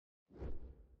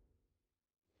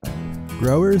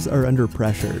Growers are under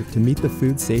pressure to meet the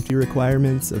food safety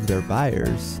requirements of their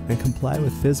buyers and comply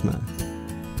with FSMA.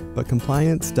 But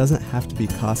compliance doesn't have to be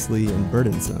costly and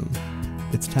burdensome.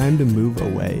 It's time to move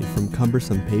away from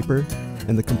cumbersome paper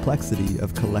and the complexity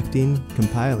of collecting,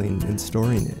 compiling, and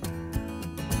storing it.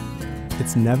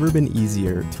 It's never been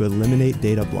easier to eliminate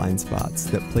data blind spots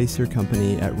that place your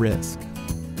company at risk.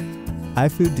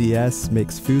 iFoodDS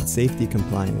makes food safety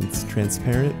compliance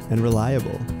transparent and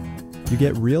reliable. You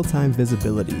get real-time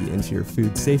visibility into your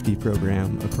food safety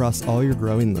program across all your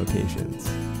growing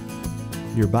locations.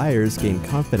 Your buyers gain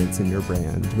confidence in your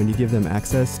brand when you give them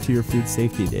access to your food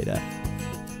safety data.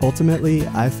 Ultimately,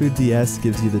 iFoodDS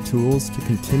gives you the tools to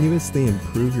continuously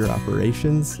improve your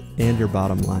operations and your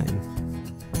bottom line.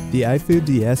 The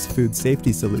iFoodDS food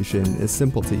safety solution is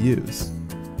simple to use.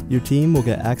 Your team will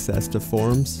get access to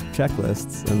forms,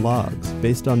 checklists, and logs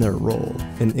based on their role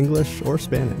in English or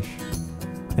Spanish.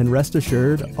 And rest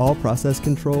assured, all process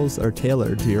controls are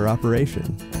tailored to your operation.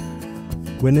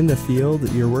 When in the field,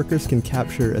 your workers can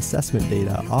capture assessment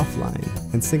data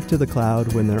offline and sync to the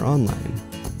cloud when they're online.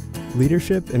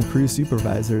 Leadership and crew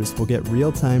supervisors will get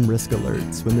real-time risk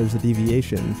alerts when there's a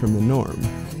deviation from the norm,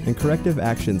 and corrective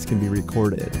actions can be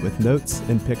recorded with notes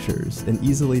and pictures and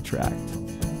easily tracked.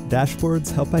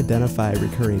 Dashboards help identify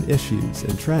recurring issues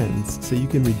and trends so you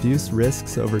can reduce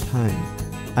risks over time.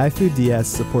 iFoodDS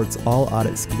supports all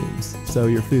audit schemes, so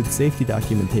your food safety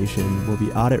documentation will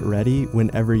be audit ready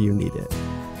whenever you need it.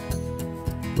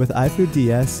 With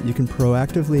iFoodDS, you can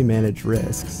proactively manage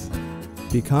risks,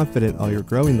 be confident all your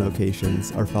growing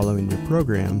locations are following your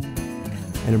program,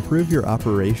 and improve your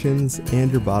operations and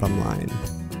your bottom line.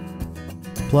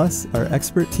 Plus, our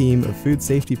expert team of food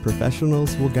safety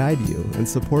professionals will guide you and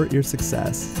support your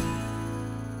success.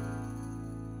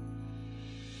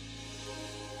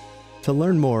 To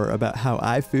learn more about how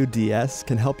iFoodDS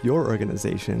can help your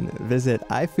organization, visit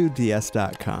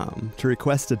iFoodDS.com to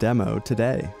request a demo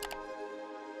today.